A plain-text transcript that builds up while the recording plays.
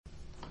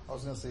I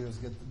was going to say who's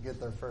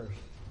get there first.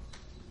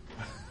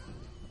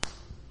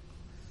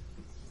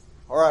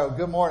 All right, well,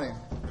 good morning.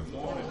 Good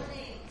morning.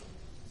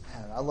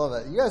 Man, I love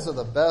it. You guys are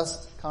the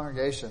best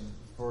congregation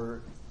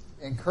for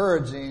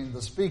encouraging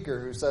the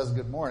speaker who says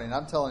good morning.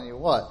 I'm telling you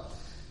what.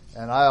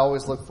 And I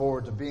always look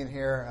forward to being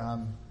here, and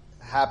I'm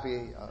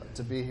happy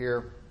to be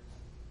here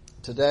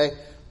today.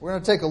 We're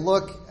going to take a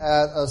look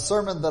at a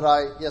sermon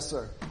that yes,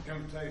 sir.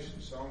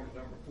 Invitation song is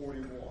number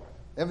 41.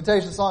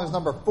 Invitation song is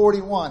number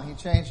 41. He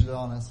changed it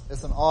on us.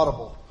 It's an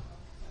audible.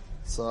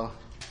 So,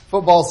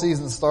 football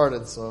season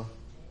started, so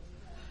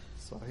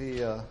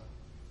he's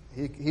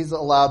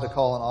allowed to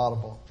call an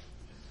audible.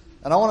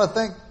 And I want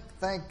to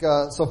thank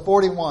so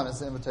 41 is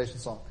the invitation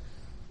song.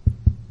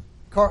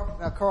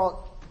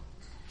 Carl,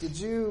 did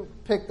you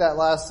pick that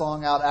last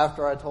song out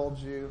after I told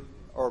you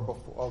or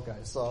before? Okay,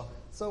 so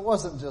it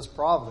wasn't just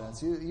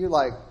providence. You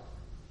like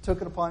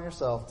took it upon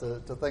yourself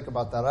to think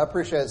about that. I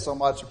appreciate it so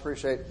much.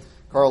 Appreciate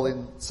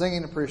Carl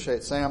singing.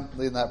 Appreciate Sam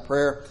leading that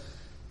prayer.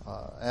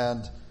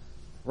 And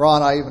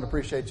Ron, I even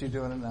appreciate you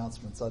doing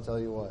announcements. I'll tell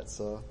you what.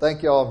 So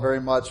thank you all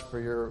very much for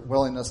your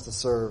willingness to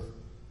serve.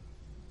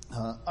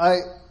 I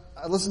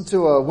listened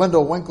to a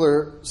Wendell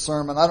Winkler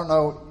sermon. I don't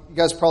know, you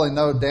guys probably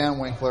know Dan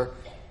Winkler,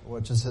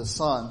 which is his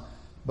son.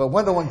 But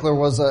Wendell Winkler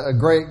was a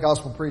great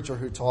gospel preacher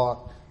who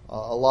taught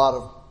a lot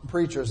of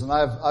preachers. And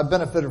I've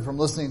benefited from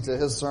listening to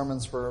his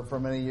sermons for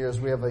many years.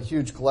 We have a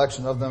huge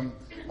collection of them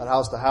at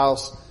House to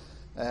House.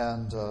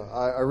 And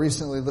I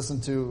recently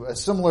listened to a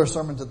similar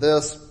sermon to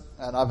this,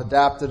 and I've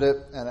adapted it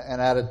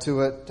and added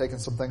to it, taken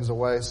some things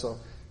away. So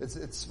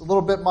it's a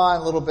little bit mine,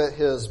 a little bit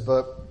his,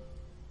 but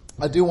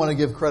I do want to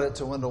give credit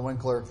to Wendell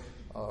Winkler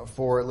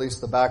for at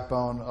least the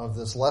backbone of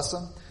this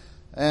lesson.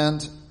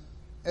 And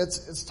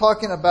it's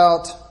talking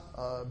about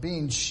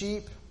being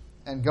sheep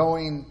and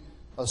going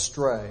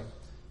astray.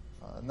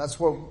 And that's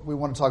what we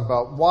want to talk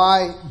about.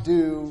 Why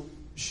do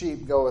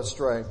sheep go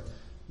astray?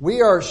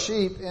 We are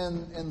sheep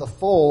in the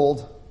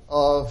fold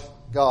of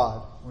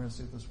God. We're going to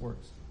see if this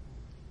works.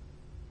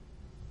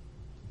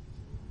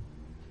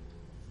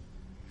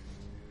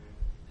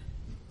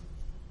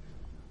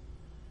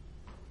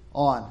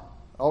 On.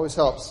 Always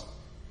helps.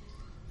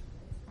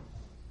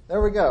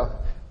 There we go.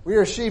 We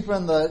are sheep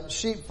in the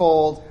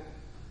sheepfold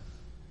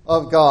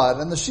of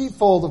God. And the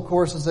sheepfold, of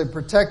course, is a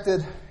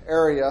protected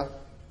area,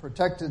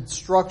 protected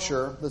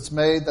structure that's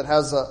made that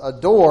has a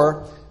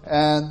door,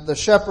 and the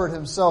shepherd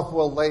himself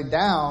will lay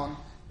down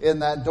in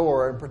that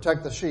door and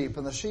protect the sheep.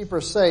 And the sheep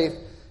are safe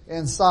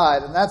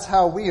inside. And that's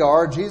how we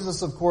are.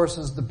 Jesus, of course,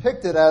 is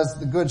depicted as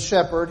the good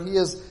shepherd.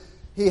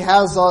 He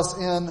has us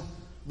in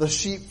the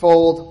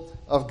sheepfold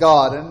of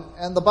God.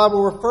 And the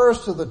Bible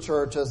refers to the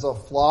church as a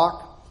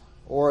flock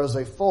or as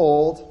a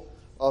fold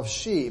of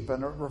sheep.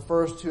 And it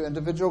refers to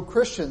individual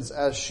Christians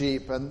as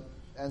sheep and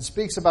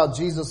speaks about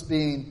Jesus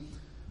being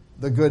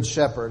the good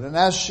shepherd. And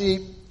as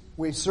sheep,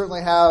 we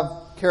certainly have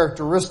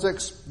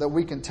characteristics that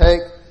we can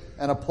take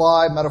and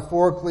apply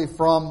metaphorically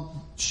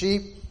from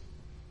sheep.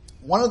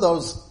 One of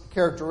those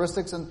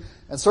characteristics, and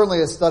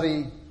certainly a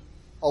study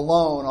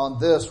alone on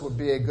this would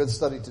be a good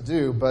study to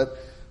do, but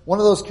one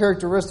of those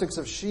characteristics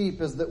of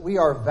sheep is that we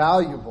are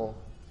valuable.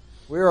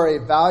 We are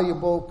a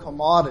valuable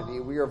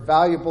commodity. We are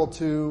valuable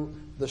to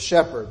the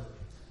shepherd.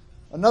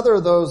 Another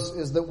of those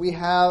is that we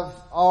have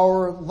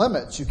our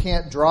limits. You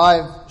can't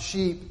drive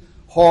sheep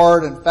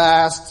hard and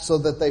fast so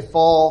that they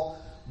fall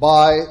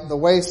by the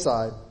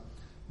wayside.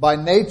 By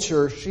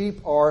nature,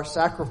 sheep are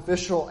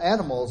sacrificial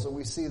animals, and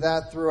we see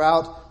that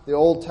throughout the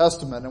Old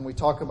Testament, and we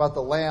talk about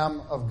the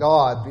Lamb of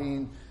God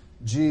being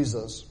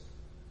Jesus.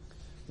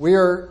 We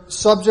are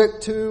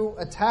subject to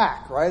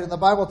attack, right? And the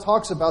Bible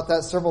talks about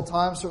that several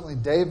times. Certainly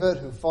David,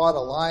 who fought a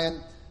lion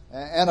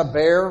and a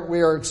bear,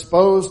 we are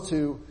exposed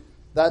to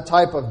that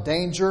type of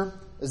danger.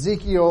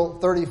 Ezekiel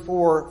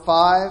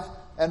 34:5,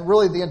 and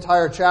really the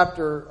entire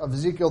chapter of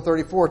Ezekiel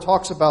 34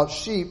 talks about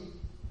sheep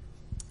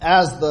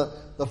as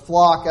the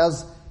flock,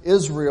 as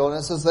Israel. And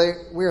it says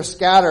we are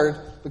scattered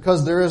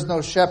because there is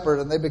no shepherd,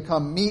 and they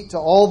become meat to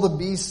all the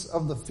beasts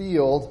of the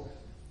field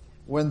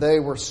when they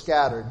were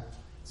scattered.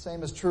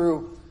 Same is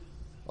true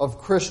of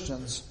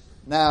Christians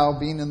now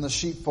being in the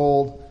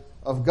sheepfold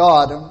of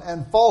God.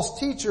 And false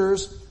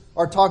teachers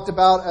are talked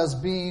about as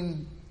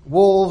being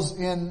wolves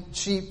in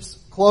sheep's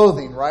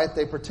clothing, right?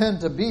 They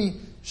pretend to be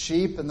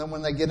sheep, and then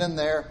when they get in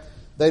there,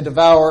 they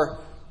devour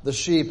the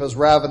sheep as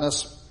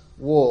ravenous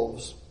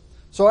wolves.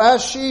 So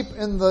as sheep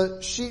in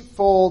the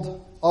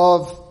sheepfold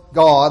of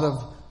God,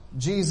 of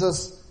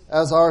Jesus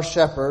as our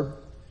shepherd,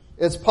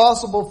 it's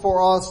possible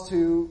for us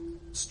to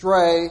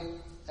stray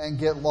and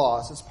get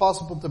lost. It's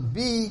possible to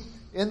be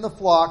in the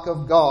flock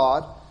of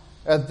God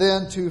and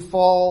then to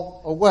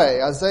fall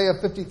away. Isaiah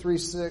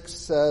 53:6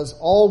 says,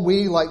 "All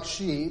we like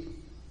sheep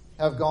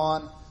have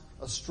gone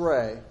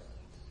astray."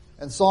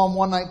 And Psalm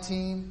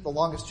 119, the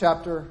longest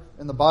chapter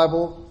in the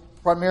Bible,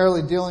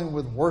 primarily dealing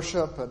with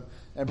worship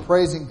and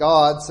praising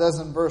God, says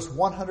in verse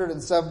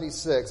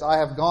 176, "I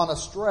have gone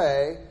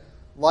astray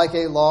like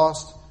a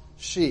lost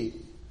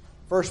sheep."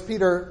 1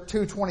 Peter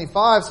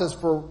 2:25 says,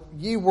 "For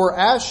ye were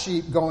as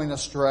sheep going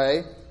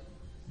astray,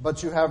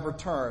 but you have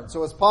returned.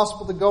 So it's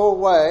possible to go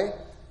away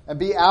and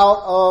be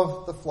out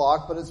of the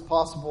flock, but it's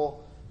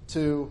possible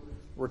to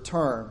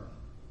return.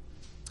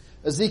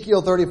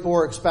 Ezekiel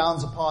 34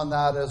 expounds upon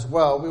that as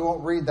well. We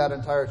won't read that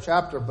entire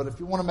chapter, but if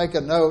you want to make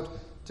a note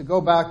to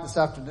go back this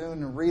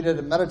afternoon and read it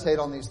and meditate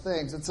on these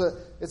things,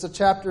 it's a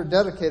chapter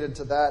dedicated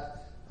to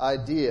that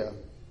idea.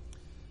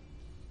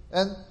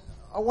 And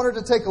I wanted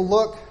to take a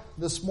look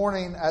this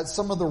morning at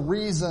some of the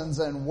reasons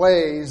and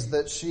ways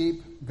that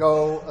sheep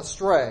go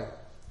astray.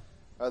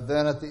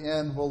 Then at the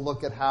end, we'll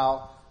look at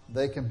how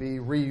they can be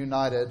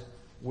reunited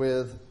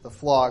with the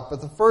flock.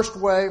 But the first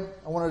way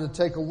I wanted to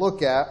take a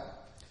look at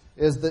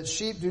is that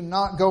sheep do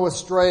not go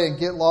astray and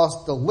get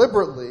lost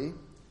deliberately,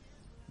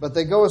 but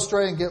they go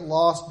astray and get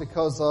lost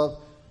because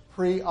of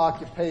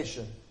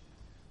preoccupation.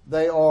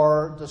 They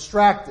are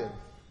distracted.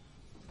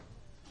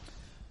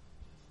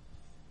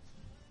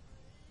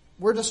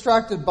 We're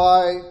distracted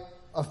by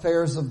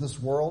affairs of this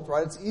world,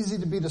 right? It's easy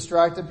to be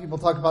distracted. People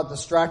talk about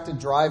distracted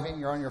driving.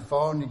 You're on your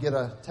phone, you get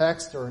a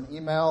text or an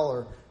email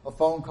or a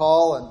phone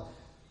call,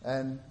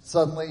 and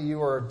suddenly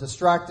you are a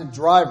distracted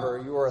driver.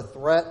 You are a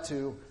threat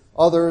to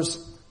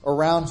others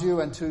around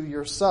you and to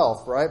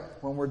yourself, right?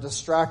 When we're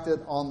distracted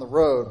on the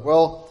road.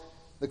 Well,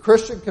 the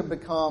Christian can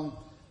become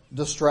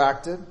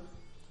distracted,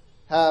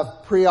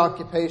 have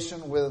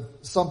preoccupation with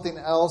something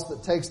else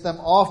that takes them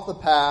off the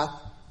path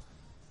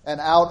and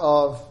out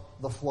of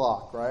the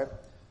flock, right?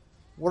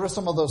 What are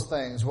some of those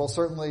things? Well,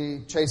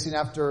 certainly chasing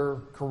after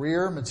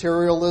career,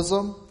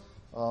 materialism,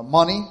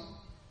 money.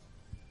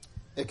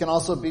 It can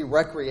also be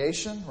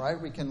recreation,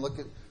 right? We can look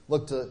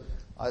to,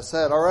 I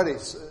said already,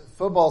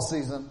 football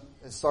season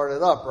has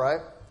started up, right?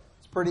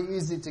 It's pretty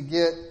easy to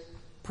get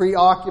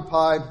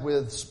preoccupied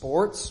with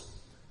sports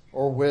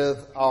or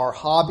with our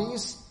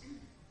hobbies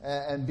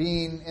and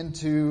being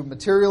into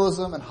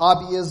materialism and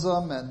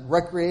hobbyism and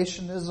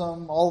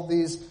recreationism, all of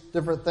these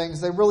different things.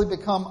 They really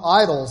become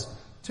idols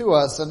to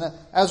us. And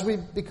as we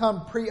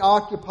become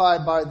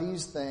preoccupied by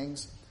these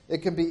things,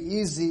 it can be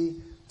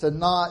easy to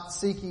not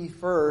seek ye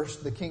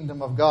first the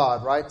kingdom of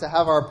God, right? To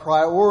have our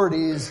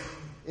priorities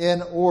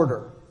in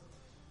order.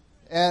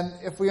 And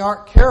if we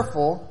aren't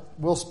careful,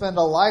 we'll spend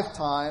a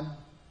lifetime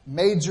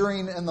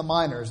majoring in the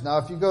minors. Now,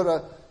 if you go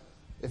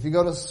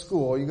to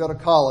school, you go to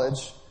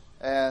college,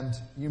 and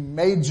you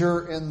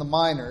major in the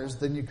minors,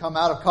 then you come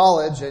out of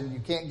college and you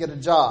can't get a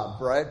job,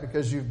 right?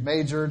 Because you've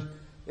majored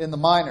in the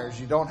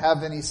minors. You don't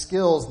have any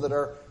skills that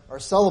are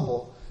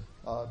sellable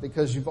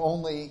because you've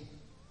only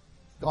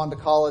gone to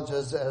college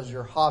as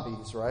your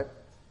hobbies, right?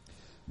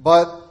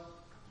 But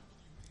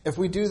if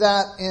we do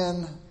that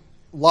in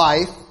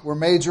life, we're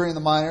majoring in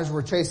the minors,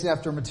 we're chasing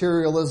after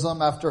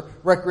materialism, after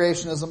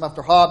recreationism,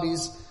 after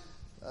hobbies,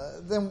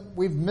 then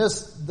we've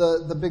missed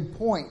the big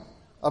point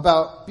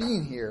about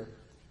being here.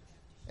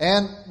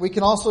 And we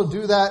can also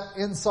do that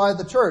inside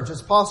the church.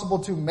 It's possible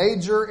to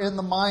major in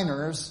the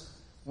minors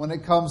when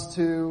it comes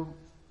to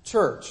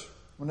church,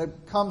 when it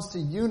comes to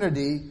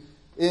unity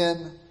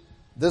in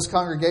this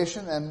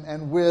congregation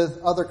and with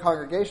other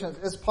congregations.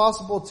 It's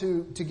possible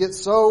to get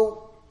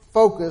so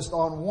focused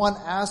on one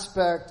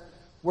aspect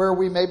where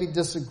we maybe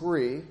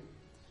disagree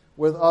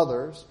with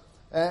others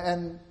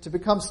and to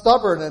become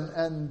stubborn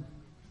and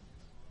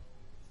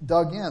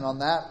dug in on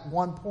that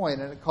one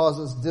point, and it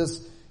causes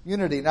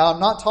disunity. Now, I'm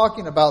not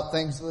talking about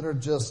things that are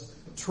just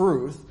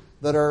truth,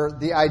 that are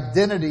the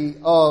identity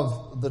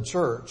of the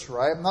church,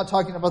 right? I'm not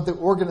talking about the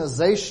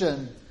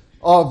organization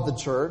of the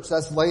church.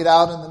 That's laid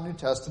out in the New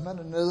Testament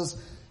and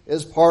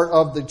is part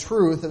of the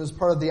truth and is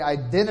part of the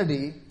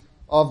identity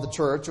of the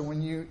church. And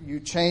when you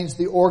change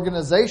the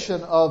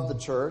organization of the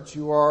church,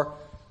 you are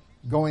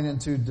going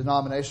into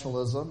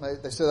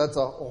denominationalism. They say that's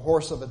a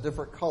horse of a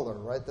different color,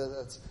 right?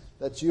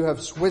 That you have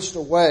switched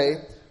away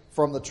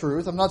from the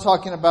truth. I'm not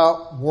talking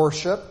about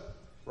worship,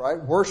 right?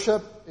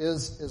 Worship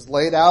is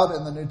laid out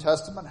in the New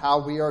Testament,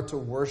 how we are to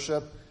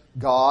worship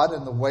God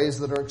and the ways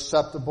that are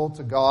acceptable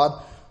to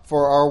God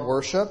for our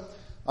worship.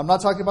 I'm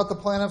not talking about the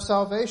plan of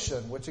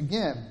salvation, which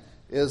again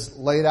is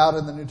laid out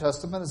in the New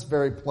Testament. It's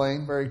very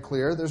plain, very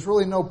clear. There's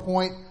really no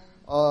point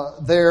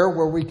there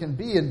where we can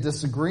be in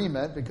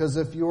disagreement, because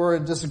if you're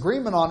in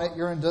disagreement on it,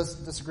 you're in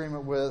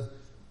disagreement with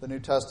the New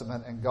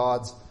Testament and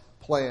God's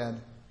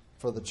plan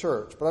for the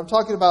church. But I'm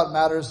talking about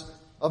matters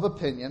of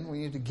opinion. We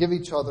need to give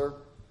each other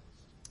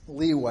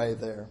leeway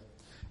there.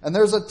 And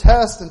there's a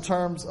test in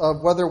terms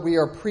of whether we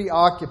are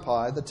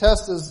preoccupied. The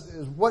test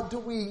is what do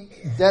we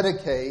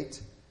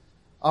dedicate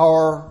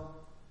our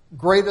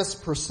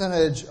greatest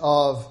percentage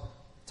of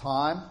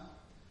time,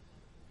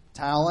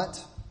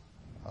 talent,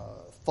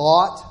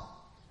 thought,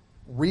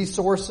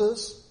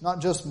 resources,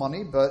 not just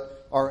money,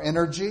 but our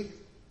energy.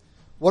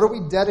 What are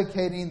we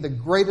dedicating the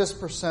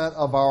greatest percent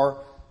of our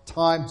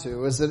time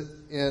to? Is it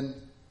in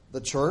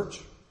the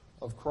church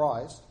of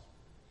Christ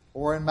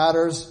or in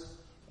matters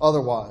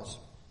otherwise?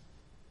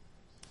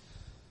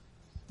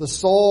 The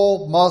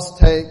soul must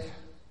take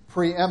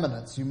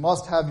preeminence. You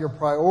must have your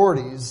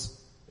priorities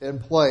in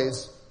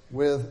place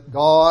with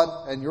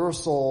God and your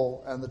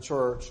soul and the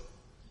church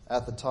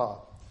at the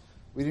top.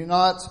 We do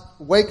not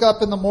wake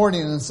up in the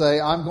morning and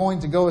say, I'm going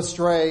to go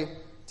astray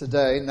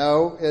today.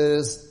 No, it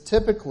is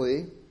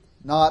typically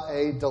not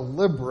a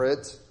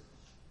deliberate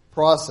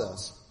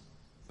process,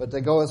 but they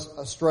go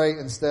astray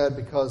instead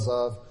because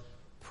of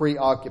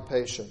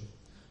preoccupation.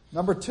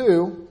 Number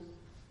two,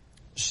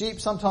 sheep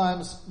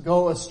sometimes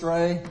go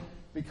astray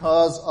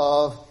because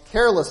of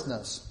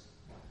carelessness.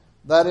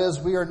 That is,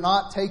 we are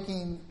not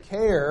taking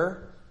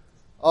care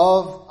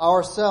of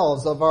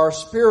ourselves, of our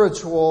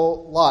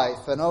spiritual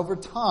life. And over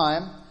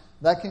time,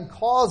 that can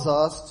cause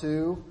us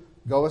to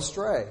go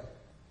astray.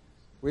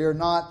 We are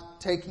not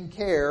taking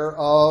care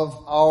of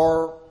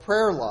our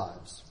prayer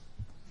lives.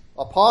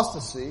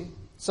 Apostasy,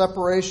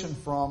 separation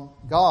from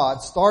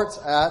God, starts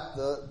at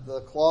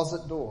the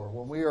closet door.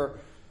 When we are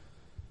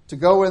to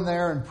go in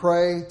there and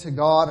pray to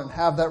God and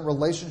have that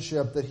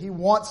relationship that He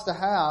wants to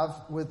have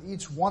with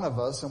each one of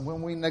us. And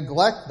when we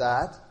neglect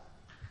that,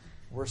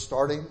 we're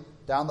starting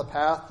down the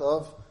path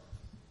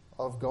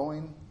of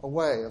going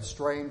away, of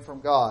straying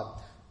from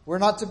God. We're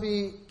not to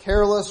be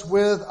careless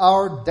with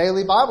our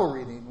daily Bible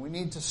reading. We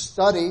need to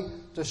study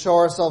to show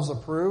ourselves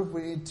approved.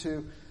 We need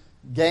to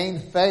gain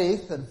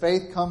faith, and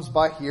faith comes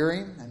by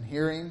hearing, and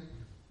hearing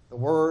the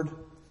Word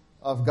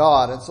of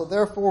God. And so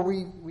therefore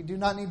we do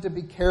not need to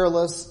be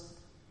careless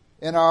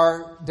in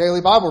our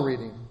daily Bible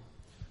reading.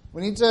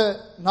 We need to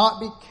not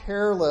be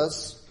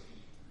careless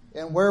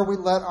in where we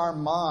let our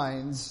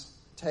minds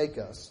take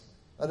us.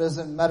 That is,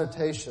 in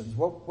meditations.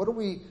 What do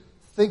we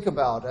think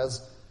about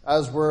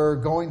as we're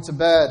going to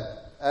bed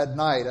at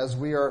night, as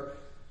we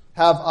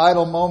have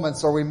idle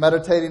moments? Are we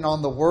meditating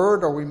on the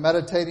Word? Are we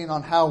meditating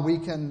on how we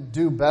can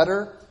do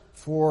better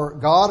for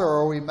God?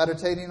 Or are we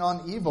meditating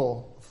on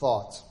evil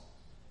thoughts?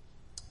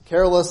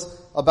 Careless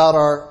about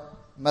our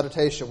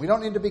meditation. We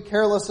don't need to be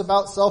careless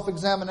about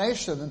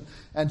self-examination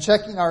and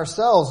checking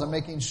ourselves and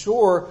making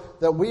sure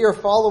that we are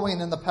following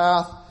in the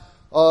path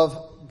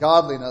of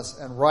godliness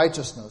and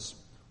righteousness.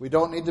 We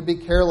don't need to be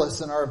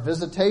careless in our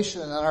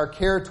visitation and our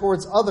care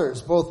towards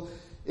others, both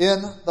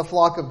in the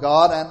flock of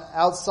God and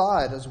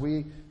outside, as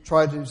we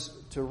try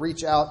to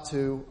reach out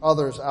to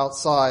others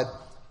outside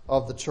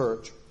of the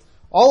church.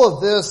 All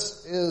of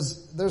this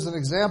there's an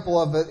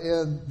example of it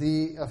in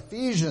the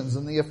Ephesians,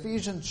 in the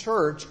Ephesian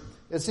church.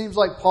 It seems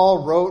like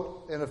Paul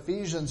wrote in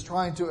Ephesians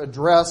trying to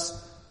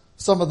address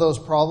some of those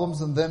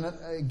problems, and then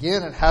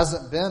again it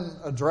hasn't been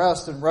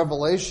addressed in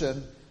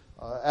Revelation.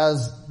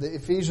 As the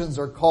Ephesians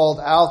are called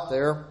out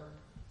there,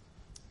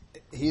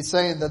 he's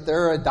saying that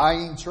they're a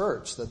dying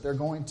church, that they're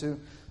going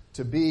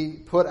to be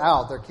put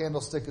out. Their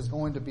candlestick is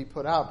going to be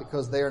put out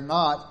because they are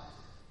not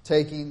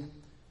taking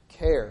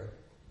care.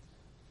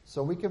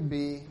 So we can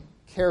be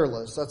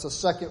careless. That's a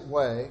second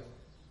way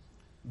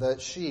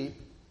that sheep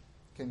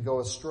can go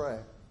astray.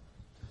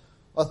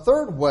 A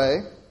third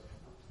way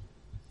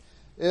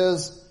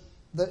is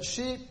that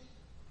sheep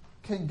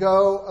can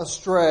go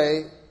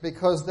astray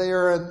because they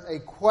are in a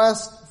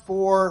quest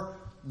for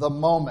the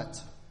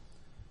moment,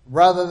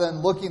 rather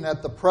than looking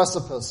at the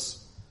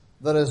precipice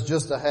that is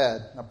just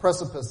ahead. Now,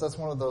 precipice, that's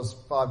one of those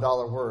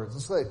 $5 words.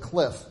 It's like a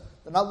cliff.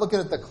 They're not looking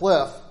at the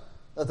cliff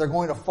that they're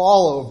going to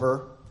fall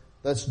over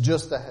that's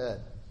just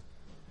ahead.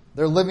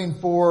 They're living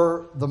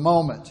for the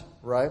moment,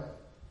 right?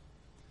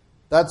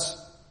 That's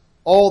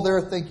all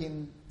they're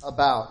thinking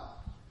about.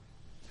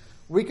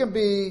 We can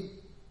be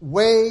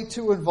way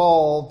too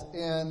involved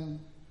in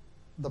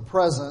the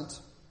present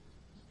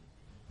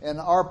in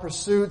our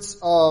pursuits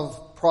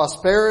of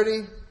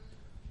prosperity,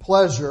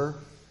 pleasure,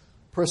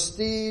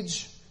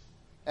 prestige,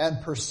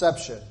 and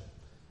perception.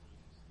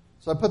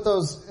 So I put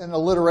those in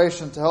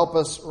alliteration to help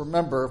us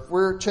remember. If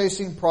we're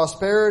chasing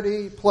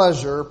prosperity,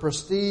 pleasure,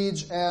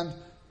 prestige, and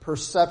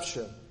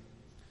perception.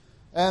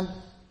 And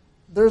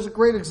there's a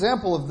great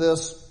example of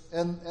this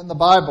in the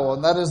Bible,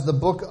 and that is the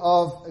book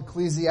of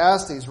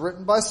Ecclesiastes,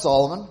 written by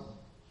Solomon.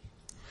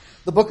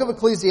 The book of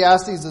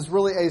Ecclesiastes is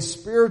really a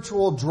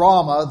spiritual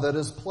drama that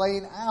is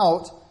playing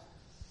out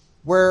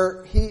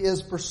where he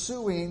is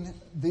pursuing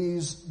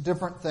these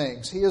different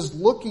things. He is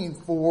looking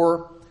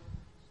for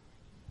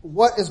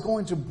what is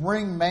going to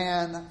bring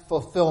man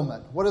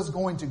fulfillment. What is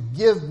going to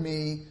give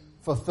me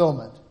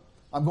fulfillment?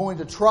 I'm going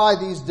to try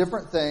these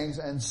different things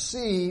and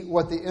see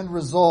what the end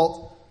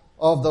result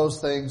of those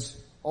things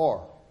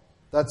are.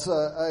 That's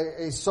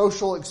a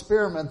social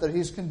experiment that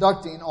he's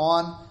conducting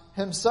on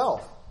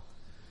himself.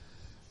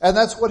 And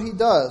that's what he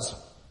does.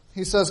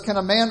 He says, can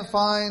a man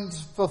find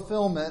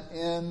fulfillment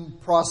in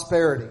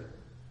prosperity?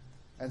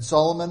 And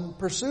Solomon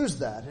pursues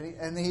that.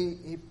 And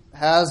he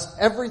has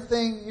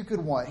everything you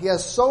could want. He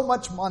has so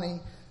much money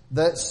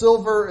that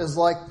silver is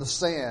like the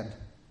sand.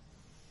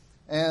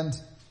 And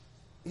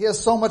he has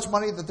so much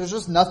money that there's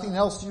just nothing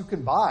else you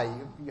can buy.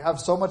 You have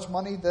so much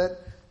money that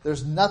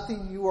there's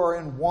nothing you are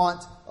in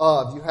want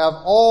of. You have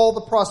all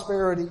the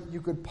prosperity you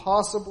could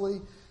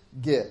possibly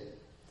get.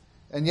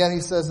 And yet he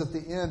says at the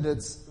end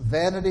it's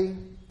vanity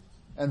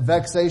and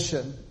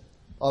vexation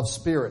of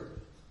spirit.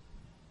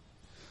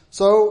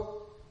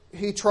 So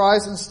he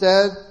tries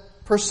instead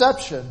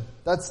perception.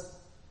 That's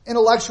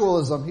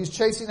intellectualism. He's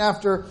chasing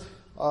after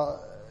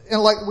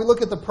and like we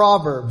look at the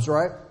Proverbs,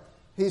 right?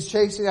 He's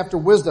chasing after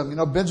wisdom. You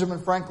know, Benjamin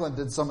Franklin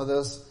did some of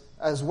this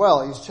as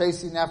well. He's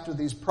chasing after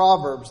these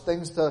Proverbs,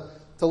 things to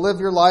live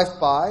your life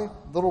by,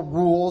 little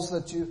rules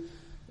that you,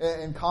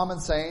 and common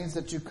sayings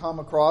that you come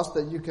across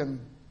that you can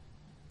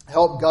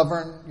help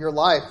govern your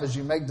life as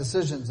you make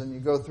decisions and you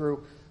go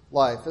through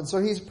life. And so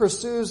he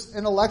pursues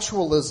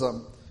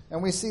intellectualism,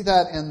 and we see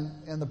that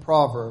in the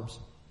Proverbs.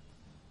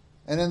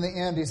 And in the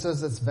end, he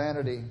says it's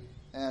vanity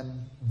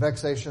and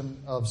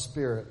vexation of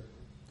spirit.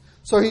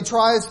 So he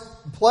tries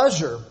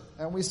pleasure,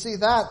 and we see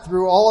that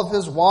through all of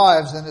his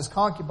wives and his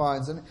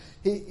concubines. And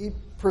he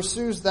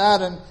pursues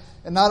that, and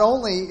not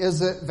only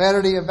is it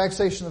vanity and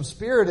vexation of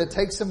spirit, it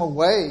takes him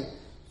away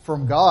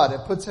from God.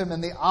 It puts him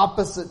in the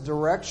opposite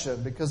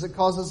direction because it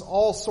causes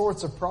all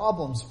sorts of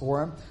problems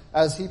for him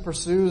as he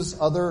pursues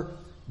other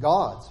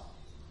gods.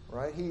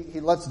 Right? He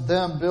lets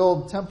them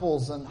build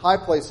temples and high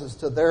places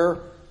to their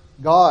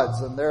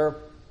gods, and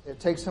it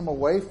takes him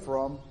away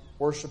from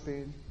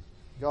worshiping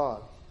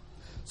God.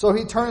 So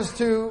he turns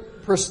to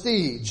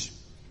prestige.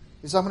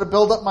 He says, I'm going to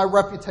build up my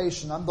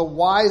reputation. I'm the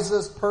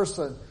wisest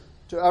person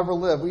to ever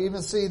live. We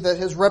even see that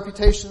his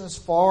reputation is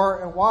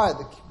far and wide.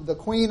 The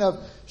queen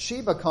of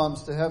Sheba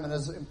comes to him and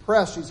is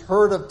impressed. She's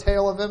heard a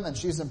tale of him, and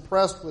she's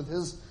impressed with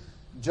his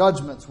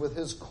judgments, with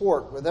his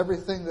court, with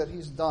everything that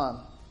he's done.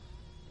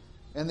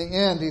 In the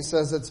end, he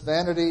says it's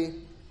vanity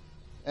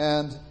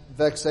and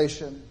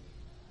vexation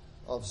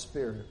of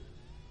spirit.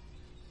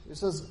 He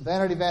says,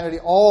 vanity, vanity,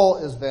 all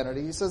is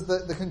vanity. He says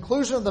that the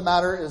conclusion of the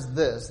matter is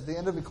this. At the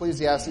end of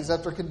Ecclesiastes,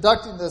 after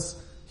conducting this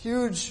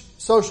huge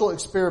social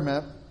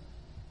experiment,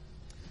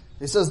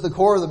 he says the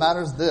core of the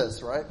matter is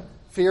this, right?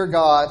 Fear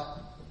God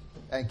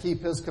and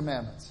keep His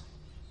commandments.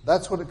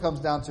 That's what it comes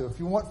down to. If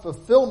you want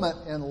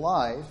fulfillment in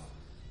life,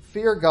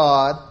 fear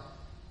God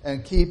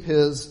and keep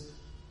His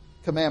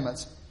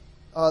commandments.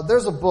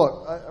 There's a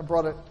book. I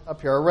brought it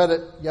up here. I read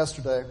it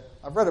yesterday.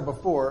 I've read it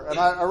before, and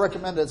I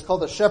recommend it. It's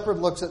called The Shepherd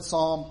Looks at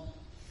Psalm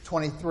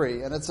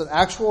 23. And it's an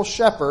actual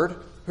shepherd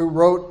who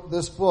wrote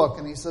this book.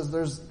 And he says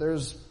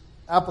there's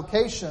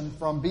application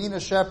from being a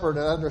shepherd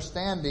and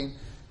understanding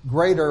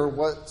greater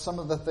what some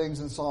of the things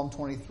in Psalm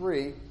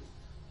 23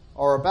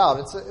 are about.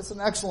 It's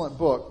an excellent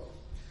book.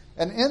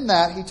 And in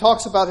that, he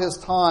talks about his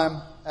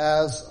time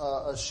as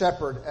a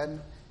shepherd. And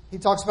he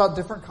talks about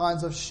different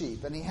kinds of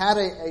sheep. And he had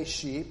a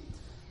sheep,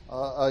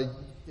 a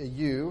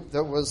ewe,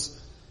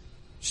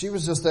 she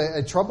was just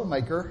a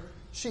troublemaker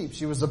sheep.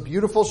 She was a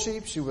beautiful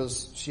sheep.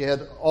 She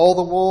had all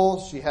the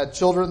wool. She had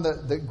children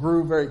that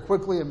grew very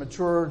quickly and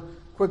matured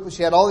quickly.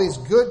 She had all these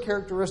good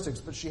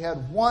characteristics, but she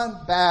had one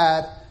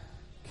bad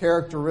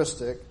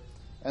characteristic,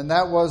 and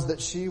that was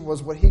that she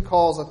was what he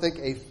calls, I think,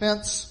 a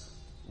fence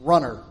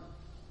runner.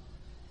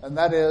 And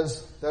that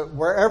is that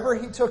wherever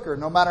he took her,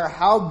 no matter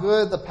how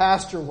good the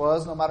pasture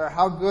was, no matter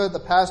how good the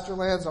pasture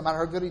lands, no matter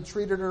how good he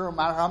treated her, no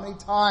matter how many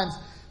times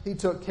he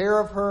took care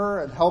of her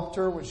and helped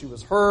her when she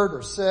was hurt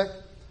or sick,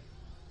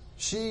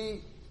 she,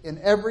 in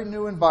every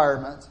new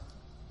environment,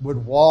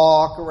 would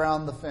walk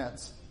around the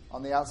fence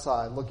on the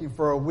outside looking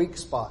for a weak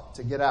spot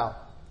to get out.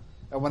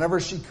 And whenever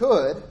she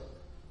could,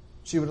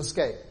 she would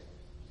escape.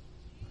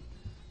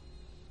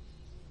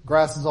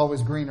 Grass is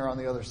always greener on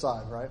the other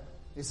side, right?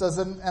 He says,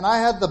 and I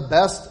had the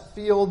best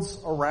fields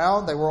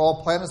around. They were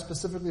all planted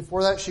specifically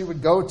for that. She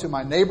would go to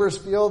my neighbor's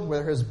field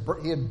where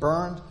he had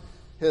burned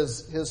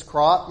his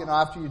crop,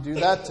 after you do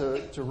that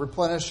to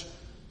replenish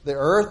the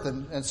earth.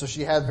 And so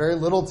she had very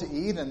little to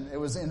eat, and it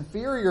was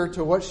inferior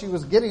to what she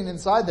was getting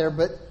inside there,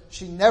 but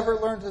she never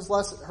learned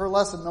her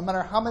lesson. No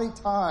matter how many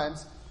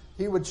times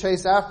he would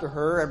chase after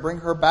her and bring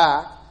her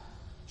back,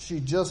 she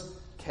just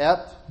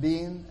kept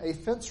being a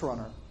fence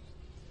runner.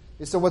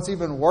 He said what's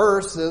even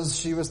worse is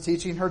she was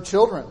teaching her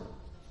children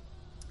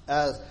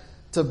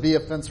to be a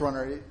fence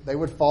runner. They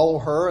would follow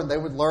her and they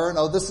would learn,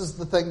 this is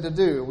the thing to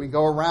do. We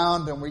go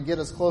around and we get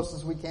as close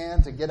as we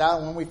can to get out.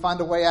 And when we find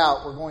a way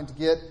out, we're going to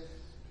get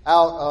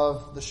out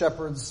of the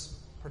shepherd's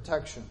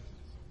protection.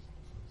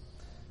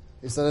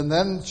 He said, and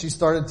then she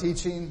started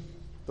teaching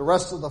the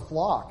rest of the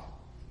flock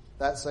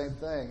that same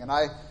thing. And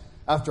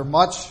after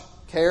much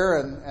care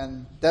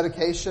and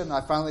dedication,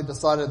 I finally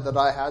decided that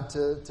I had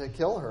to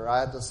kill her. I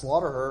had to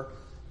slaughter her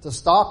to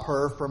stop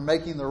her from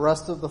making the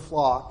rest of the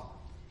flock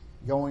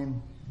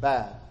going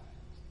bad.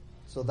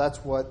 So that's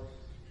what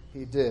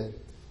he did.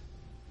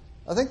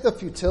 I think the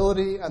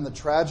futility and the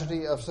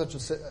tragedy of such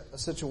a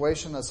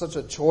situation, as such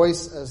a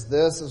choice as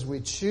this, as we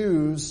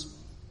choose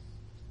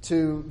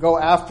to go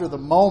after the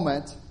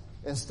moment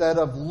instead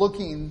of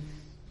looking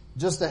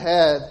just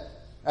ahead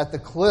at the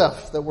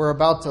cliff that we're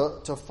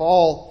about to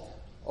fall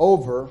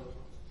over,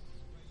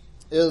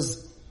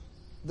 is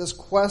this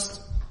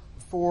quest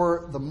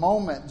for the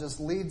moment just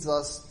leads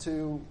us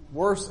to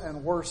worse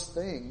and worse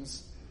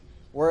things.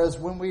 Whereas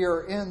when we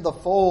are in the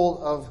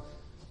fold of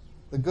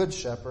the Good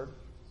Shepherd,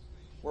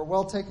 we're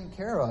well taken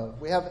care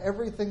of. We have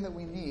everything that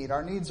we need.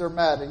 Our needs are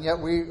met, and yet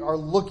we are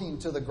looking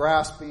to the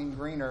grass being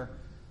greener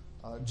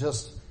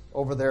just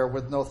over there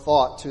with no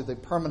thought to the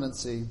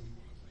permanency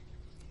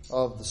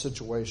of the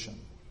situation.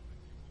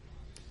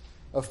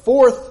 A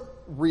fourth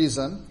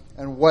reason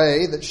and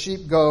way that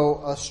sheep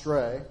go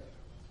astray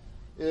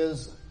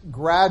is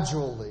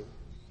gradually.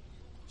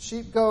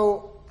 Sheep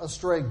go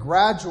astray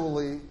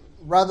gradually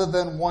rather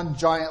than one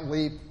giant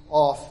leap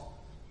off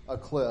a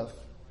cliff.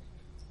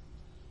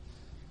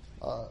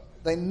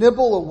 They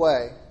nibble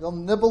away. They'll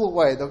nibble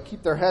away. They'll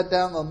keep their head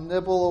down. They'll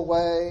nibble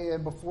away.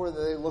 And before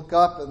they look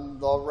up, and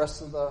the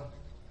rest of the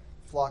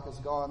flock has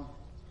gone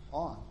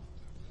on.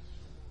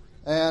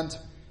 And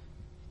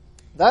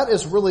that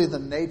is really the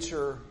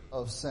nature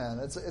of sin.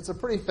 It's a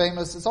pretty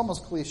famous, it's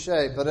almost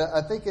cliche, but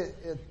I think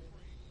it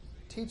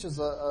teaches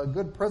a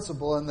good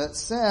principle in that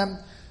sin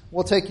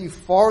will take you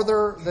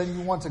farther than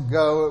you want to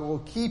go. It will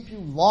keep you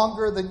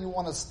longer than you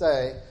want to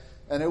stay.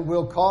 And it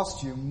will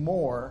cost you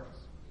more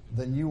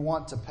than you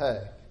want to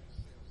pay.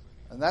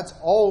 And that's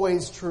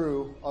always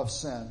true of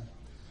sin.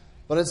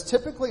 But it's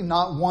typically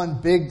not one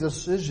big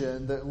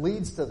decision that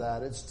leads to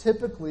that. It's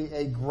typically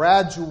a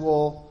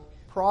gradual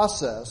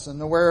process,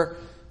 and where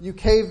you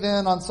cave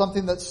in on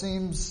something that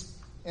seems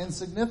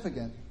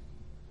insignificant.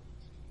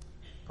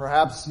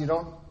 Perhaps you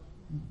don't,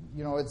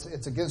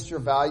 it's against your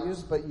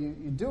values, but you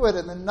do it,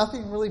 and then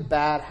nothing really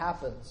bad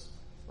happens,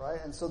 right?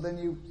 And so then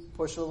you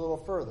push it a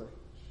little further.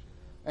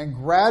 And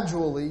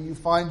gradually you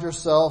find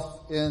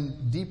yourself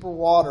in deeper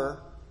water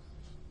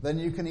than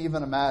you can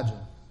even imagine,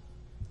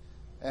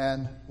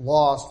 and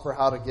lost for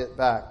how to get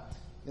back.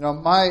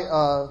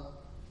 My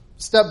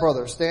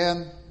stepbrother,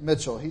 Stan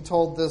Mitchell, he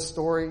told this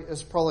story.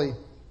 It's probably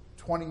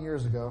 20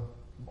 years ago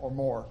or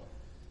more.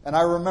 And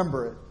I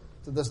remember it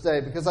to this day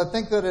because I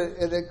think that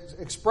it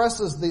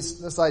expresses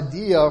this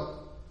idea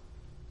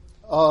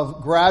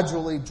of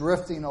gradually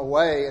drifting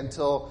away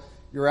until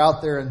you're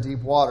out there in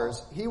deep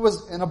waters. He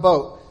was in a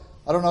boat.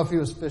 I don't know if he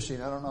was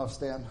fishing. I don't know if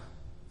Stan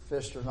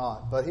fished or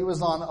not. But he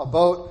was on a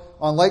boat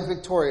on Lake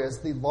Victoria. It's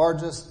the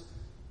largest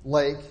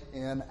lake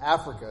in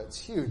Africa. It's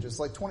huge. It's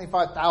like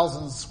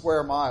 25,000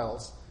 square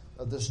miles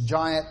of this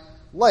giant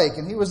lake.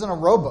 And he was in a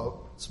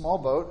rowboat, small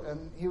boat,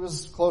 and he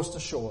was close to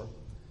shore.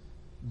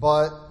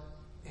 But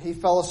he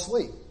fell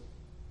asleep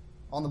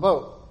on the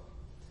boat.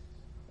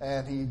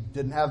 And he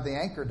didn't have the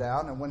anchor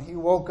down. And when he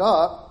woke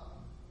up,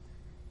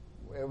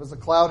 it was a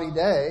cloudy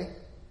day,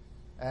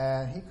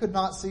 and he could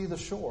not see the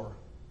shore.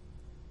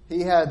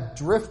 He had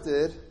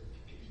drifted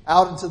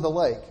out into the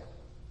lake.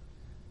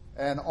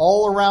 And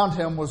all around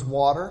him was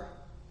water,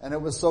 and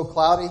it was so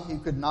cloudy he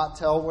could not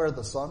tell where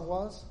the sun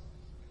was.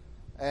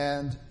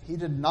 And he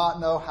did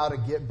not know how to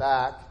get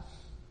back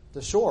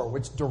to shore,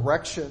 which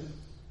direction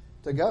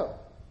to go.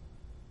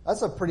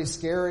 That's a pretty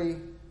scary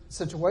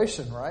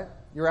situation, right?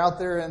 You're out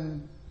there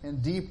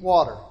in deep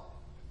water.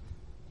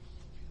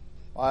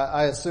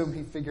 I assume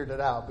he figured it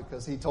out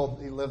because he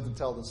lived to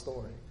tell the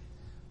story.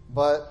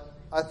 But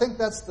I think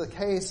that's the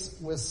case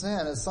with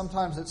sin, is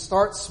sometimes it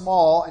starts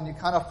small and you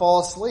kind of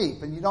fall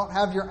asleep and you don't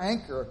have your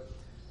anchor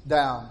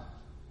down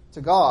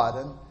to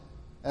God,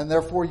 and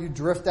therefore you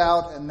drift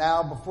out, and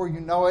now before you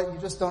know it, you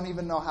just don't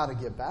even know how to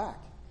get back,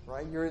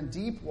 right? You're in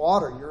deep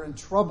water, you're in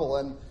trouble,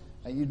 and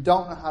you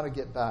don't know how to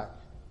get back.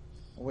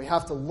 We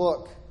have to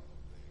look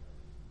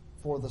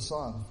for the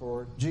Son,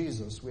 for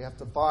Jesus. We have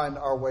to find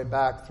our way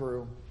back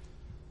through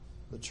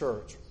the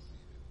church.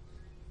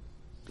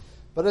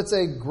 But it's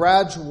a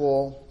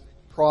gradual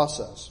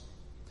process.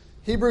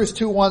 Hebrews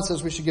 2:1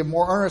 says we should give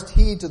more earnest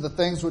heed to the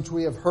things which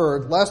we have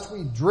heard, lest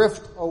we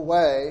drift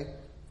away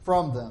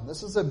from them.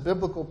 This is a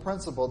biblical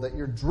principle, that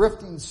you're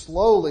drifting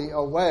slowly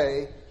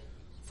away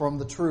from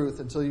the truth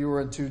until you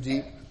are in too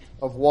deep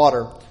of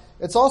water.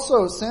 It's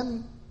also,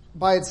 sin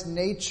by its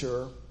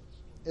nature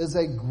is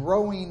a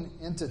growing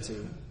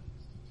entity.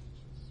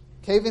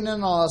 Caving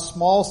in on a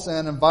small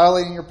sin and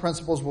violating your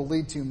principles will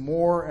lead to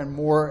more and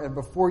more, and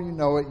before you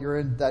know it, you're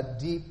in that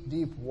deep,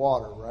 deep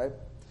water, right?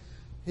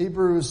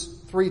 Hebrews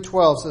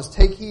 3:12 says,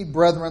 "Take heed,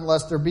 brethren,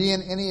 lest there be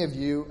in any of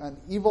you an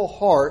evil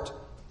heart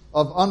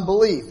of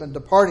unbelief and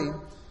departing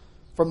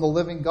from the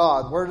living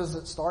God." Where does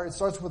it start? It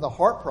starts with a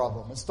heart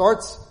problem. It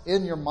starts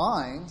in your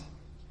mind,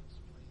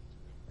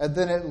 and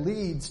then it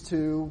leads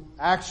to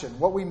action.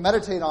 What we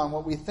meditate on,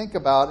 what we think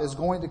about, is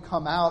going to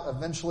come out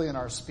eventually in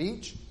our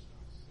speech,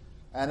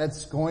 and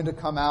it's going to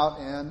come out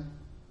in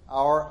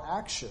our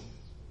action.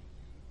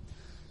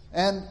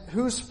 And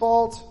whose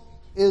fault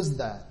is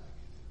that?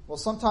 Well,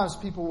 sometimes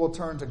people will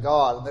turn to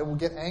God, and they will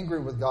get angry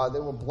with God.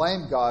 They will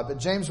blame God. But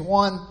James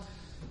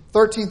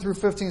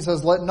 1:13-15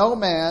 says, "Let no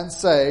man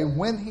say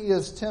when he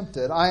is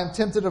tempted, I am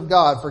tempted of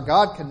God, for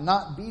God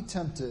cannot be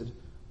tempted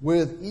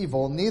with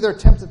evil, neither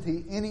tempteth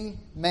he any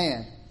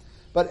man.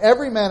 But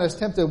every man is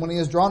tempted when he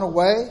is drawn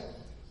away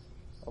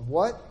of"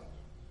 what?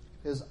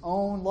 "His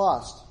own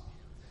lust,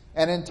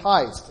 and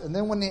enticed. And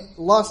then when the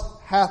lust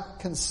hath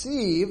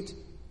conceived,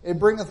 it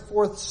bringeth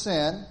forth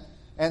sin.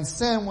 And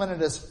sin, when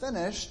it is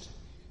finished,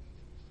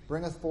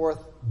 bringeth forth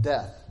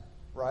death."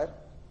 Right?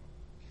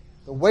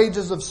 The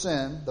wages of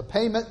sin, the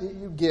payment that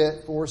you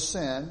get for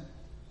sin,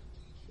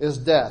 is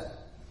death.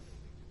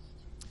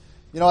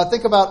 I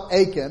think about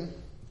Achan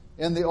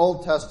in the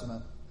Old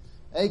Testament.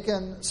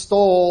 Achan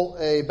stole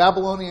a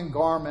Babylonian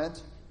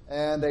garment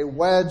and a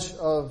wedge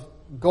of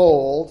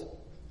gold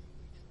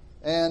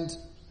and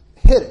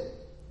hid it,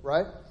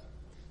 right?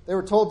 They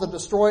were told to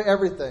destroy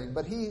everything,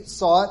 but he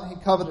saw it,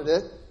 he coveted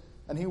it,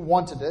 and he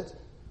wanted it.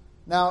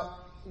 Now,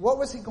 what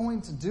was he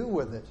going to do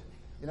with it?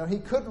 He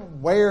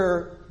couldn't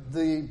wear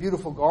the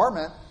beautiful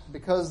garment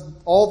because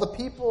all the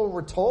people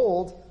were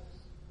told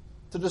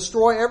to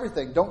destroy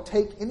everything. Don't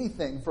take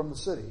anything from the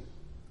city.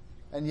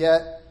 And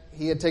yet,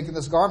 he had taken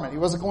this garment. He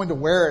wasn't going to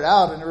wear it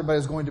out and everybody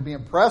was going to be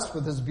impressed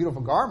with his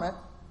beautiful garment,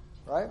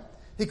 right?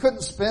 He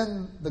couldn't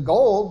spend the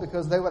gold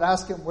because they would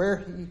ask him where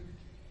he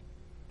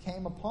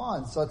came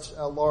upon such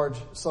a large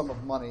sum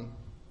of money.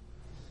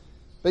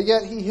 But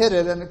yet he hid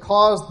it, and it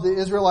caused the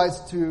Israelites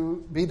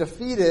to be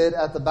defeated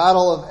at the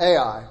Battle of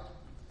Ai.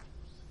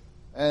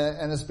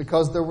 And it's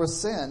because there was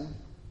sin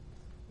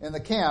in the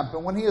camp.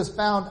 And when he is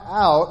found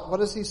out, what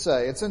does he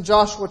say? It's in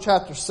Joshua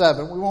chapter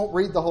 7. We won't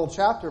read the whole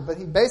chapter, but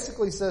he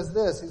basically says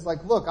this. He's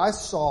like, look, I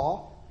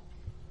saw,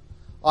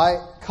 I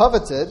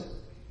coveted,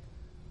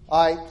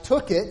 I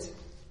took it,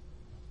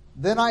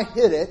 then I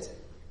hid it,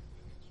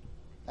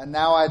 and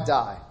now I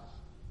die.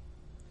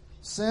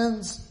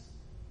 Sin's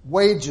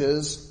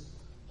wages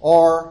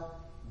are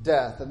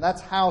death. And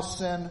that's how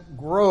sin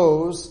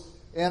grows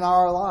in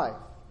our life.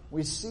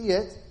 We see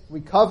it,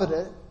 we covet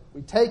it,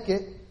 we take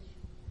it,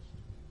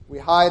 we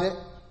hide it,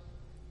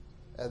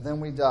 and then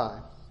we die.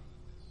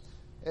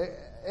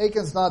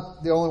 Achan's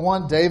not the only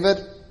one. David,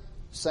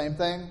 same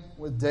thing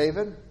with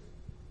David.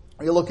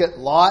 You look at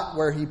Lot,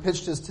 where he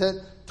pitched his tent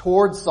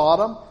towards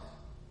Sodom.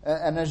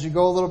 And as you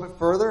go a little bit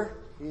further,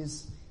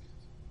 he's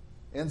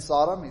in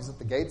Sodom. He's at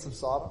the gates of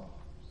Sodom.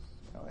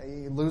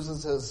 He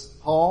loses his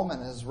home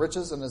and his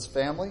riches and his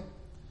family.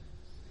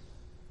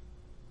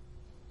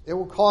 It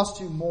will cost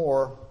you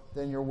more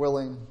than you're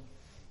willing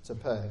to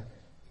pay.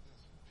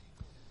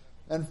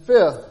 And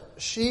fifth,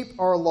 sheep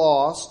are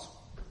lost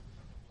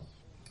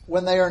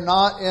when they are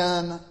not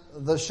in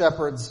the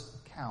shepherd's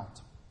count.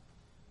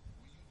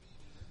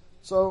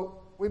 So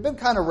we've been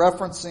kind of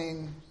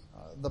referencing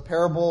the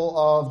parable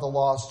of the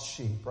lost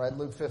sheep, right?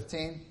 Luke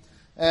 15.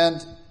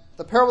 And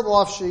the parable of the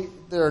lost sheep,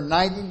 there are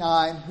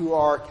 99 who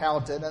are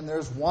counted, and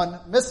there's one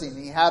missing.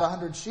 He had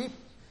 100 sheep.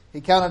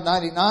 He counted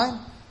 99.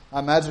 I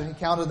imagine he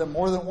counted them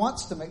more than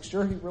once to make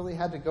sure he really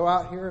had to go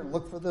out here and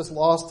look for this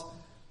lost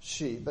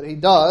sheep. But he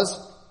does.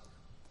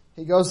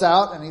 He goes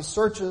out and he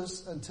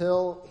searches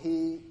until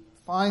he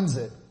finds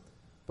it.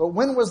 But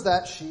when was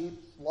that sheep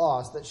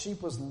lost? That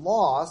sheep was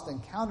lost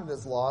and counted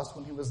as lost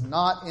when he was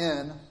not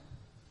in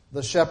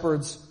the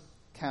shepherd's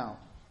count.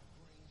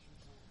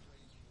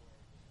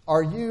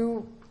 Are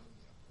you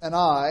and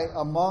I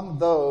among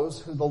those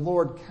who the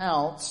Lord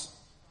counts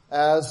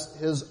as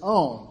his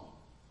own?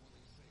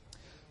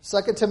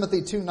 2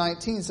 Timothy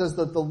 2:19 says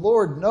that the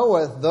Lord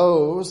knoweth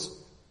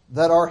those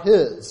that are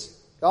his.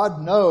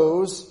 God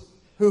knows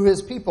who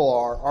his people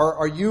are.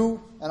 Are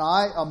you and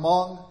I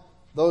among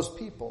those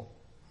people?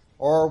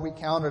 Or are we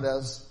counted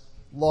as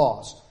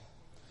lost?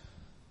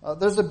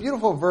 There's a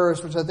beautiful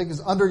verse which I think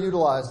is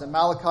underutilized in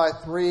Malachi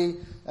 3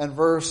 and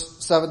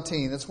verse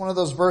 17. It's one of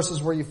those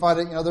verses where you find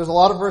it, there's a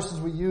lot of verses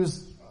we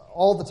use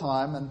all the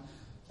time,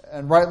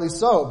 and rightly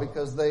so,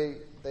 because they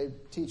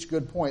teach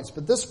good points.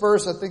 But this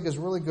verse I think is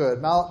really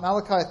good.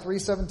 Malachi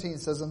 3:17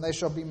 says, "And they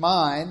shall be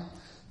mine,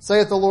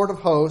 saith the Lord of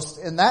hosts,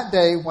 in that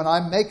day when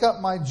I make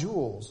up my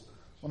jewels,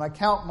 when I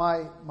count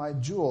my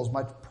jewels,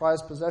 my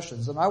prized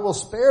possessions, and I will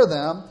spare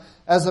them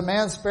as a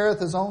man spareth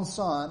his own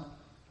son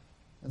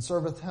and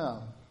serveth him."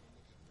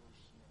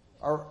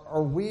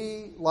 Are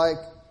we like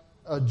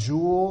a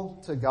jewel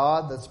to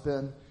God that's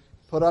been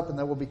put up and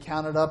that will be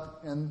counted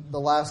up in the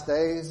last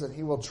days, and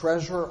he will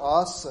treasure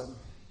us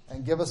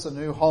and give us a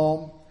new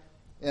home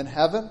in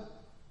heaven?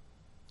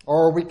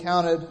 Or are we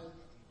counted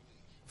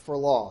for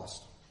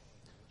lost?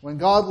 When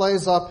God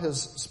lays up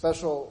his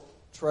special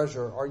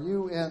treasure, are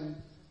you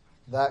in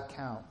that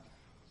count?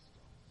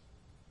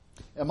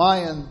 Am I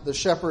in the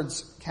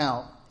shepherd's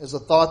count? Is a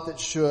thought that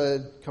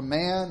should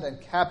command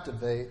and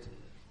captivate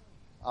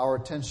our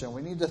attention.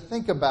 We need to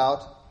think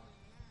about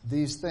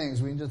these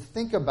things. We need to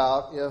think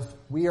about if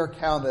we are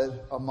counted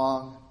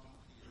among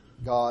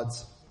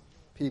God's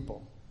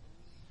people.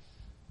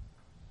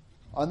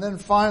 And then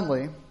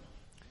finally,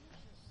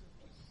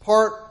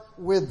 part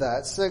with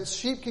that, 6,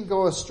 sheep can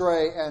go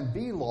astray and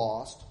be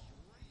lost,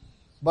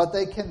 but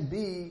they can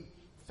be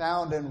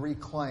found and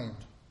reclaimed.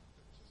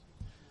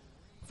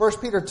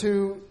 1 Peter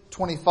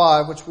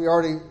 2:25, which we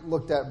already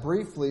looked at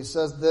briefly,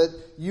 says that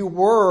you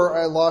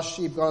were a lost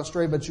sheep gone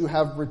astray, but you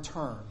have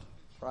returned,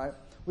 right?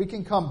 We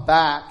can come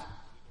back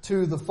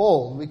to the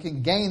fold. We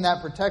can gain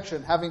that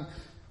protection, having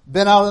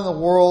been out in the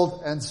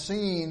world and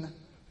seen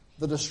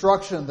the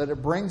destruction that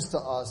it brings to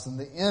us and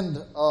the end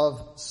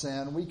of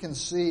sin. We can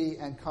see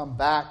and come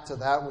back to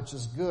that which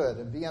is good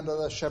and be under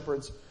the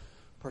shepherd's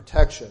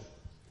protection.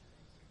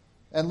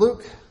 And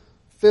Luke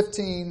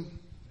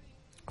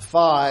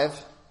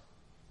 15:5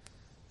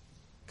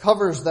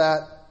 covers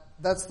that.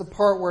 That's the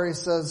part where he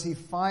says he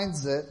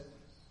finds it,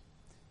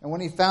 and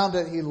when he found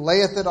it, he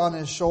layeth it on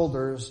his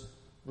shoulders,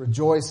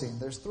 rejoicing.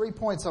 There's 3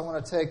 points I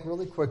want to take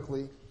really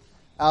quickly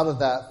out of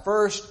that.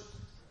 First,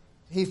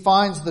 he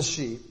finds the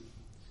sheep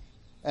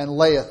and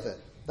layeth it.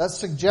 That's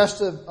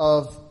suggestive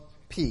of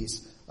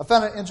peace. I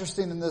found it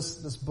interesting in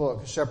this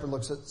book. A shepherd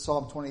looks at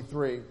Psalm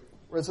 23,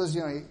 where it says,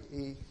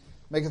 he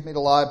maketh me to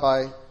lie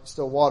by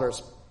still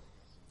waters.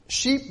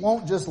 Sheep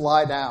won't just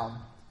lie down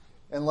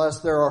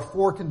unless there are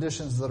 4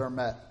 conditions that are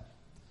met.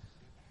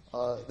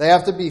 They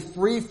have to be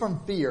free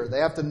from fear. They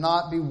have to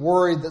not be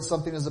worried that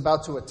something is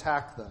about to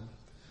attack them.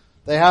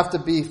 They have to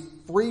be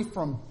free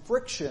from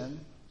friction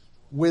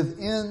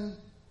within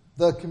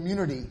the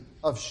community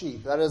of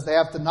sheep. That is, they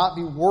have to not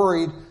be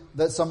worried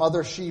that some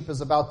other sheep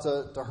is about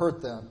to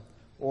hurt them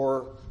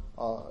or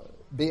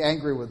be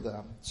angry with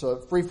them. So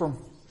free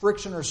from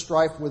friction or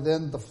strife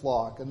within the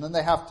flock. And then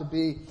they have to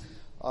be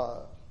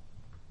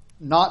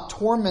not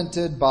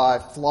tormented by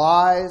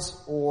flies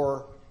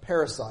or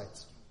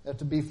parasites. They have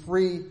to be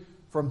free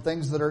from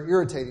things that are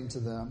irritating to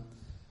them.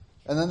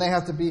 And then they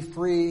have to be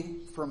free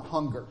from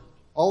hunger.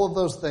 All of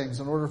those things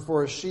in order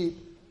for a sheep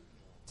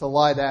to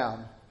lie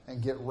down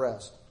and get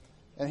rest.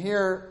 And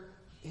here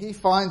he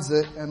finds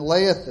it and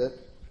layeth it.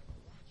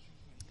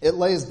 It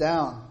lays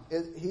down.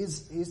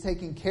 He's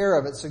taking care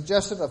of it.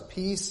 Suggestive of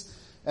peace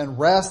and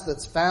rest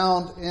that's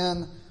found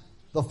in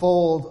the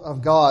fold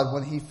of God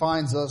when he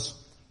finds us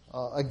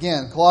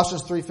again.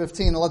 Colossians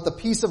 3:15, and let the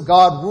peace of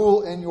God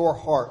rule in your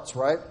hearts,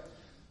 right?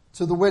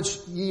 To the which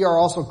ye are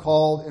also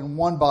called in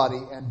one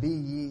body, and be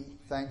ye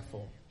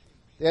thankful.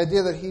 The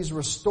idea that he's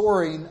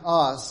restoring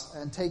us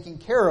and taking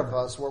care of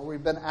us where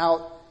we've been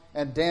out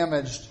and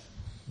damaged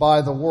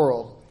by the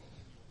world.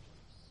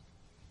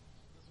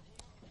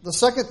 The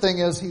second thing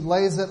is he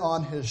lays it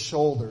on his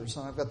shoulders.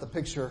 And I've got the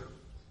picture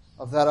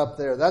of that up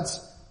there.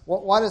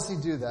 Why does he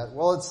do that?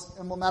 Well, it's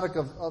emblematic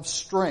of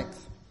strength.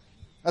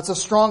 That's a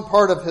strong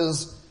part of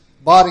his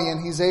body,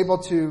 and he's able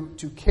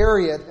to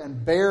carry it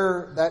and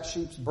bear that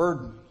sheep's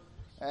burden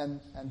and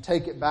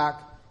take it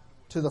back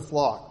to the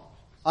flock.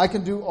 I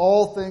can do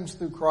all things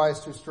through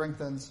Christ who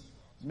strengthens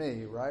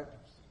me, right?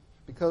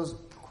 Because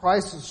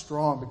Christ is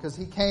strong, because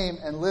he came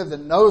and lived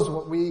and knows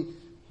what we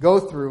go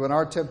through in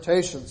our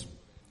temptations.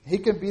 He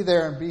can be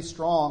there and be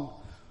strong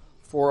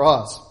for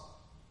us.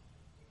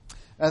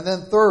 And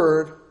then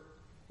third,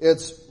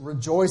 it's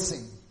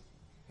rejoicing.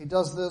 He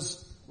does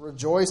this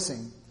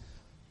rejoicing.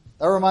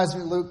 That reminds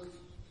me, Luke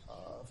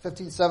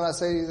 15:7, I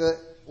say to you that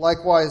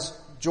likewise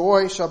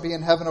joy shall be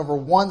in heaven over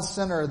one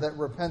sinner that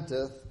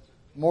repenteth,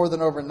 more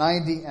than over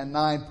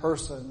 99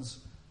 persons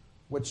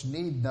which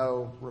need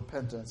no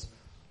repentance.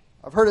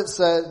 I've heard it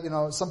said,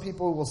 some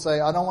people will say,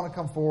 I don't want to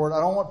come forward. I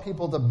don't want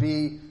people to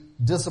be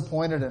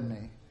disappointed in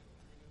me.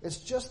 It's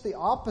just the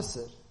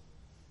opposite.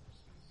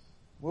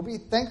 We'll be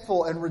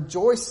thankful and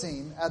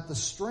rejoicing at the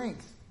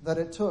strength that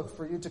it took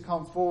for you to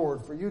come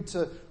forward, for you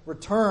to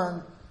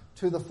return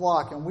to the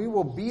flock. And we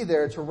will be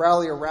there to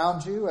rally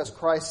around you as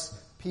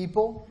Christ's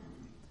people.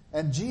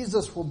 And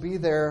Jesus will be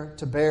there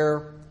to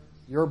bear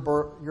your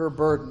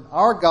burden.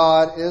 Our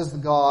God is the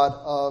God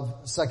of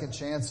second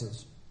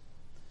chances.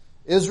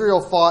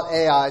 Israel fought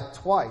Ai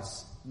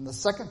twice. And the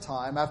second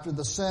time, after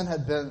the sin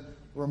had been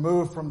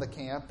removed from the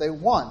camp, they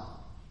won.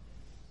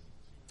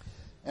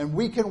 And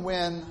we can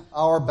win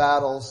our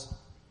battles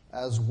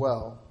as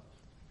well.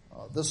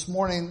 This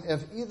morning,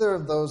 if either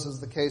of those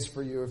is the case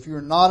for you, if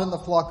you're not in the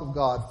flock of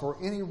God for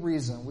any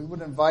reason, we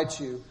would invite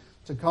you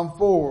to come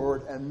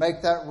forward and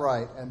make that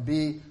right and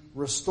be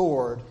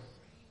restored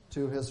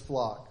to his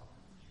flock.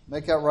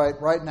 Make that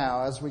right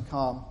now as we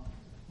come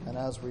and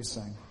as we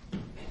sing.